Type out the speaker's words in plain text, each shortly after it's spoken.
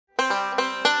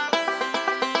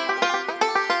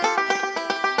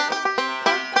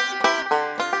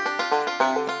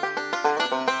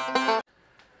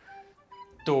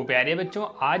तो प्यारे बच्चों,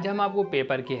 आज हम आपको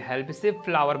पेपर की हेल्प से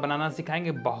फ्लावर बनाना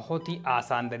सिखाएंगे बहुत ही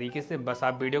आसान तरीके से। बस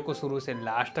आप वीडियो को शुरू से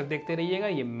लास्ट तक देखते रहिएगा।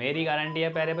 ये मेरी गारंटी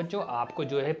है प्यारे बच्चों, आपको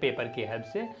जो है पेपर की हेल्प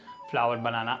से फ्लावर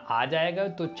बनाना आ जाएगा।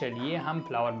 तो चलिए हम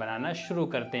फ्लावर बनाना शुरू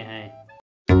करते हैं।